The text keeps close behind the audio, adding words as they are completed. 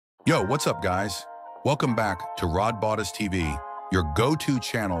Yo, what's up, guys? Welcome back to Rodbodice TV, your go-to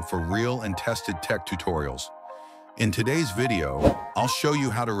channel for real and tested tech tutorials. In today's video, I'll show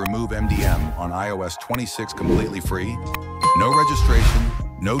you how to remove MDM on iOS 26 completely free, no registration,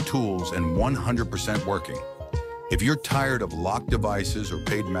 no tools, and 100% working. If you're tired of locked devices or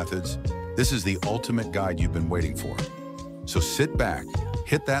paid methods, this is the ultimate guide you've been waiting for. So sit back,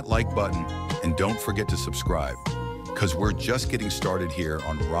 hit that like button, and don't forget to subscribe, because we're just getting started here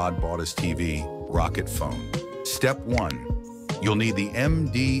on Rodbodice TV Rocket Phone. Step 1. You'll need the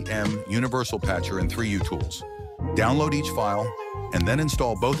MDM Universal Patcher and 3U tools. Download each file, and then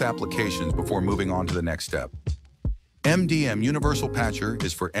install both applications before moving on to the next step. MDM Universal Patcher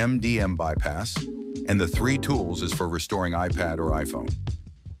is for MDM Bypass, and the 3 tools is for restoring iPad or iPhone.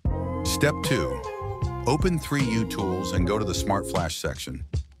 Step 2. Open 3U tools and go to the Smart Flash section.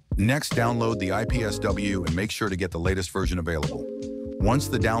 Next, download the IPSW and make sure to get the latest version available. Once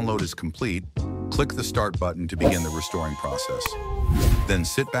the download is complete, click the Start button to begin the restoring process. Then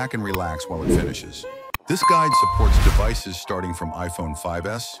sit back and relax while it finishes. This guide supports devices starting from iPhone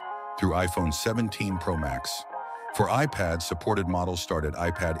 5S through iPhone 17 Pro Max. For iPad, supported models start at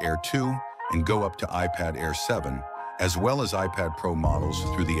iPad Air 2 and go up to iPad Air 7, as well as iPad Pro models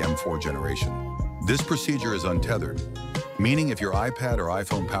through the M4 generation. This procedure is untethered, meaning if your iPad or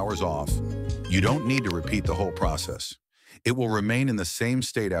iPhone powers off, you don't need to repeat the whole process. It will remain in the same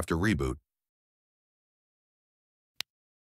state after reboot,